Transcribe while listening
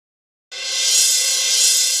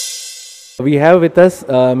We have with us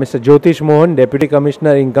Mr. Jyotis Mohan, Deputy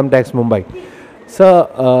Commissioner, Income Tax, Mumbai. Sir,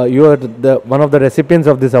 you are one of the recipients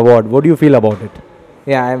of this award. What do you feel about it?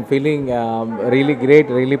 Yeah, I am feeling really great,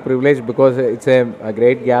 really privileged because it's a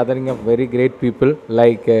great gathering of very great people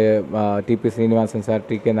like TP Srinivasan sir,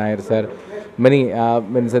 TK Nair sir, many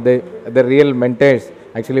means the real mentors.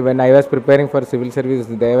 Actually, when I was preparing for civil service,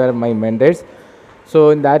 they were my mentors.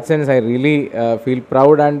 So in that sense, I really feel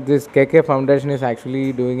proud, and this KK Foundation is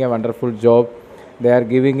actually doing a wonderful job. They are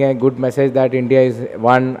giving a good message that India is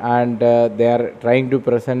one, and they are trying to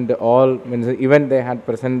present all, means even they had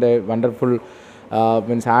present a wonderful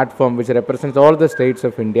means art form which represents all the states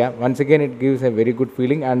of India. Once again, it gives a very good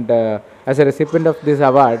feeling, and as a recipient of this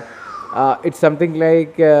award, it's something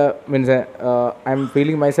like means I'm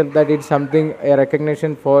feeling myself that it's something, a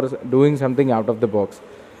recognition for doing something out of the box.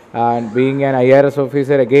 And being an IRS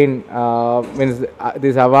officer again means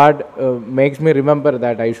this award makes me remember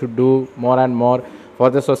that I should do more and more for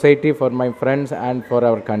the society, for my friends, and for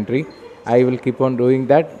our country. I will keep on doing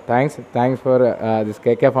that. Thanks for this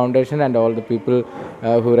KK Foundation and all the people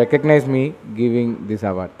who recognize me giving this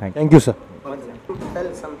award. Thank you, sir. To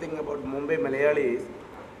tell something about Mumbai Malayalis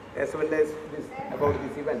as well as about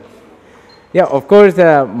this event. Yeah, of course,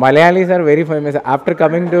 Malayalis are very famous. After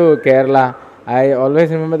coming to Kerala, I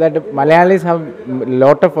always remember that Malayalis have a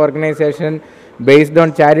lot of organization based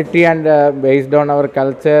on charity and based on our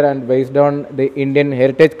culture and based on the Indian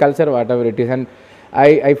heritage culture, whatever it is. And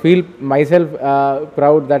I feel myself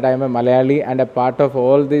proud that I am a Malayali and a part of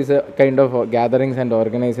all these kind of gatherings and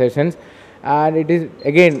organizations. And it is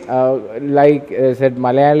again like said,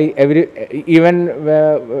 Malayali, even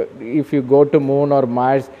if you go to Moon or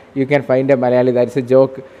Mars, you can find a Malayali. That's a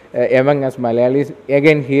joke among us Malayalis.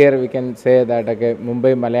 Again, here we can say that okay,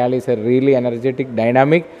 Mumbai Malayalis are really energetic,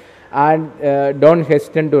 dynamic, and don't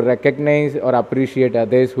hesitate to recognize or appreciate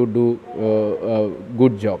others who do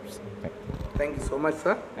good jobs. Thank you so much,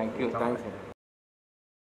 sir. Thank you. Thanks.